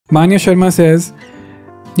Manya Sharma says,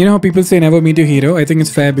 you know how people say never meet your hero? I think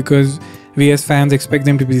it's fair because we as fans expect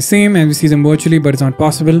them to be the same and we see them virtually, but it's not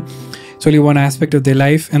possible. It's only one aspect of their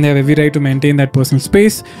life and they have every right to maintain that personal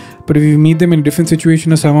space. But if you meet them in a different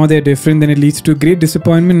situation or somehow they're different, then it leads to great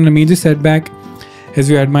disappointment and a major setback as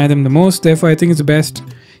you admire them the most. Therefore, I think it's best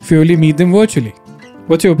if you only meet them virtually.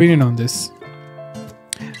 What's your opinion on this?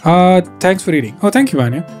 Thanks for reading. Oh, thank you,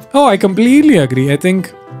 Vanya. Oh, I completely agree. I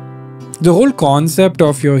think the whole concept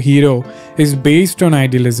of your hero is based on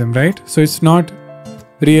idealism, right? So it's not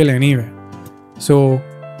real anyway. So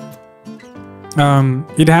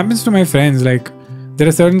it happens to my friends. Like there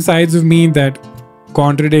are certain sides of me that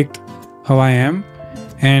contradict how I am,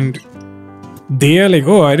 and they are like,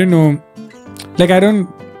 oh, I don't know. Like I don't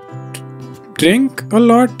drink a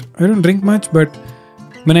lot. I don't drink much, but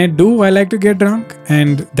when I do, I like to get drunk,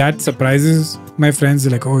 and that surprises my friends.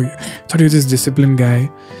 They're like, oh, I thought you were this disciplined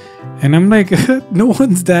guy. And I'm like, no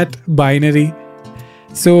one's that binary.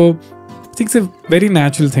 So I think it's a very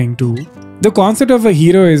natural thing too. The concept of a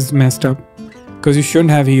hero is messed up because you shouldn't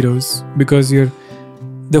have heroes, because the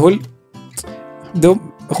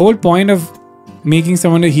whole point of making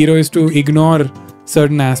someone a hero is to ignore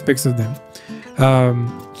certain aspects of them.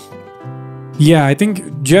 Yeah, I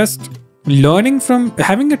think just learning from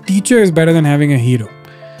having a teacher is better than having a hero.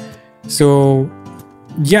 So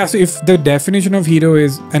yeah, so if the definition of hero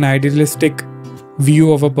is an idealistic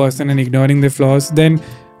view of a person and ignoring their flaws, then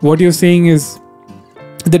what you're saying is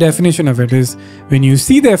the definition of it is when you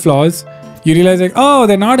see their flaws, you realize like, oh,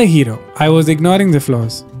 they're not a hero. I was ignoring the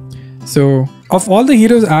flaws. So of all the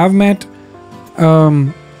heroes I've met,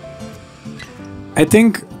 I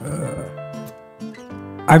think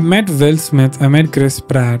I've met Will Smith, I met Chris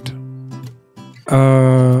Pratt.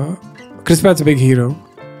 Chris Pratt's a big hero.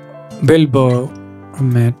 Bill Burr, I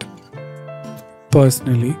met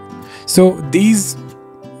personally. So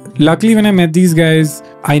luckily when I met these guys,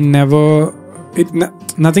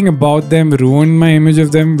 nothing about them ruined my image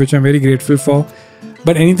of them, which I'm very grateful for.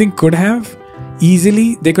 But anything could have.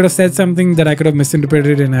 Easily, they could have said something that I could have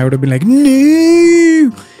misinterpreted and I would have been like,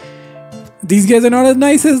 no! These guys are not as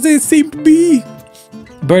nice as they seem to be.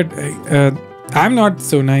 But I'm not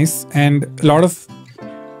so nice, and a lot of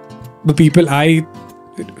the people I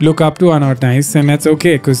look up to are not nice, and that's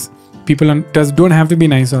okay because people don't have to be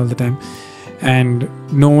nice all the time, and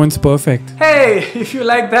no one's perfect. Hey, if you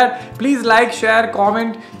like that, please like, share,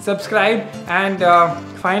 comment, subscribe, and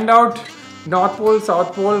find out North Pole,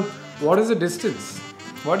 South Pole. What is the distance?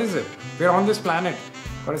 What is it? We're on this planet.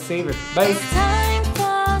 Gotta save it. Bye.